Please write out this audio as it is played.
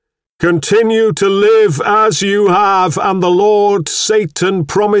Continue to live as you have, and the Lord Satan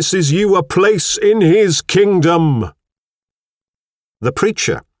promises you a place in his kingdom." The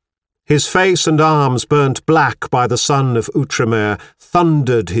preacher, his face and arms burnt black by the sun of Outremer,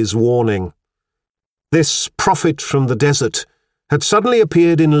 thundered his warning. This prophet from the desert had suddenly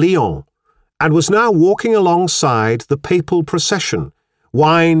appeared in Lyon, and was now walking alongside the papal procession,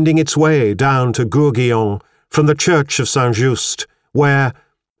 winding its way down to Gourguillon from the church of Saint-Just, where,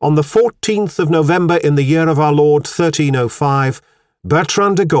 on the 14th of November in the year of our Lord 1305,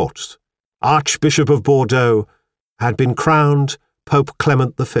 Bertrand de Got, Archbishop of Bordeaux, had been crowned Pope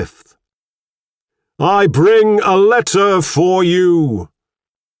Clement V. "I bring a letter for you,"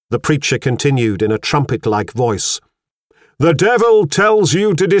 the preacher continued in a trumpet-like voice. "The devil tells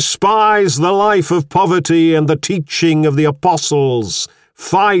you to despise the life of poverty and the teaching of the apostles.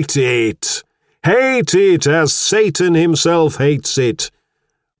 Fight it. Hate it as Satan himself hates it.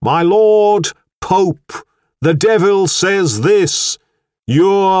 My Lord Pope, the devil says this: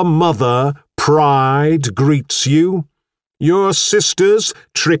 your mother, Pride, greets you. Your sisters,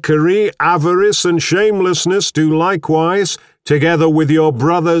 Trickery, Avarice, and Shamelessness, do likewise, together with your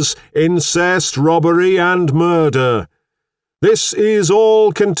brothers, Incest, Robbery, and Murder. This is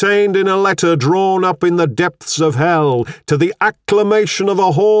all contained in a letter drawn up in the depths of hell, to the acclamation of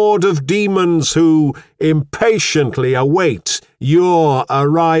a horde of demons who impatiently await your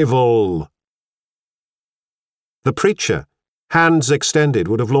arrival." The preacher, hands extended,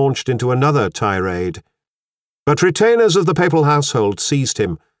 would have launched into another tirade, but retainers of the papal household seized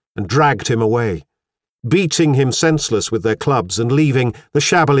him and dragged him away, beating him senseless with their clubs and leaving the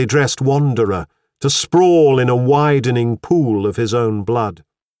shabbily dressed wanderer to sprawl in a widening pool of his own blood.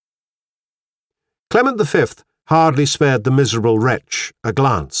 Clement V hardly spared the miserable wretch a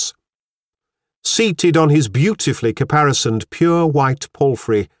glance. Seated on his beautifully caparisoned pure white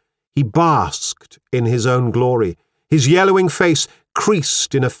palfrey, he basked in his own glory, his yellowing face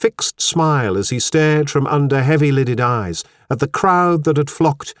creased in a fixed smile as he stared from under heavy-lidded eyes at the crowd that had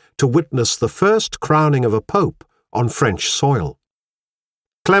flocked to witness the first crowning of a pope on French soil.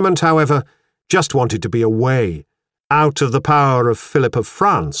 Clement, however, just wanted to be away, out of the power of Philip of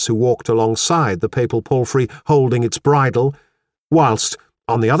France, who walked alongside the papal palfrey holding its bridle, whilst,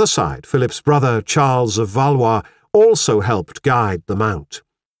 on the other side, Philip's brother Charles of Valois also helped guide the mount.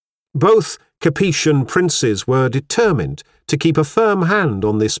 Both Capetian princes were determined to keep a firm hand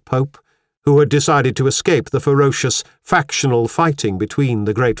on this pope, who had decided to escape the ferocious factional fighting between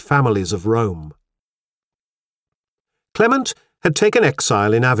the great families of Rome. Clement had taken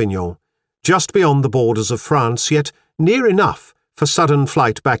exile in Avignon, just beyond the borders of France, yet near enough for sudden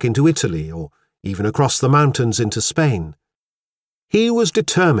flight back into Italy, or even across the mountains into Spain. He was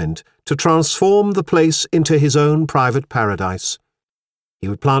determined to transform the place into his own private paradise. He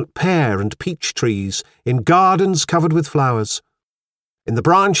would plant pear and peach trees in gardens covered with flowers. In the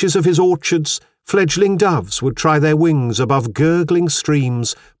branches of his orchards, fledgling doves would try their wings above gurgling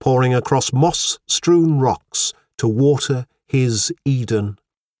streams pouring across moss-strewn rocks to water his Eden.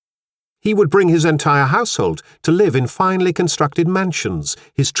 He would bring his entire household to live in finely constructed mansions,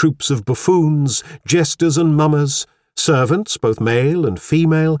 his troops of buffoons, jesters and mummers, servants, both male and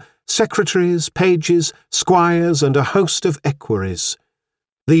female, secretaries, pages, squires, and a host of equerries.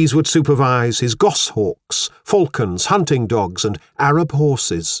 These would supervise his goshawks, falcons, hunting dogs, and Arab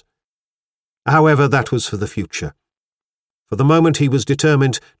horses. However, that was for the future. For the moment he was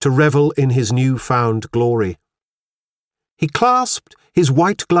determined to revel in his new-found glory. He clasped his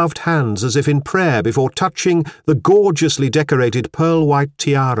white-gloved hands as if in prayer before touching the gorgeously decorated pearl-white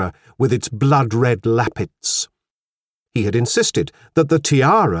tiara with its blood-red lappets. He had insisted that the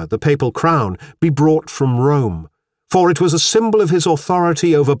tiara, the papal crown, be brought from Rome, for it was a symbol of his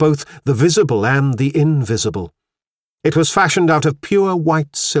authority over both the visible and the invisible. It was fashioned out of pure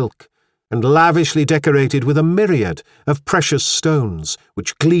white silk, and lavishly decorated with a myriad of precious stones,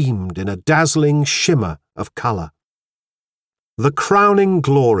 which gleamed in a dazzling shimmer of colour. The crowning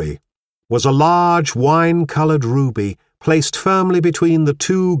glory was a large wine-coloured ruby placed firmly between the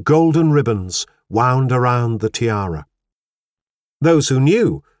two golden ribbons wound around the tiara. Those who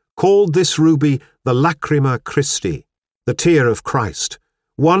knew called this ruby the Lacrima Christi, the tear of Christ,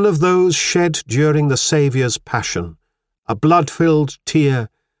 one of those shed during the Saviour's passion, a blood-filled tear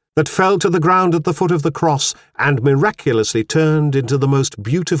that fell to the ground at the foot of the cross and miraculously turned into the most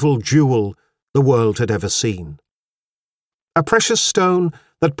beautiful jewel the world had ever seen. A precious stone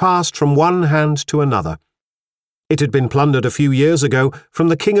that passed from one hand to another. It had been plundered a few years ago from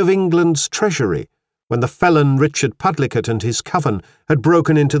the King of England's treasury, when the felon Richard Pudlicott and his coven had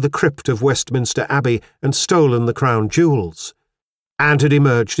broken into the crypt of Westminster Abbey and stolen the crown jewels. and had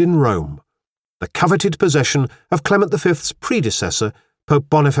emerged in Rome, the coveted possession of Clement V's predecessor, Pope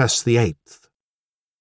Boniface VIII.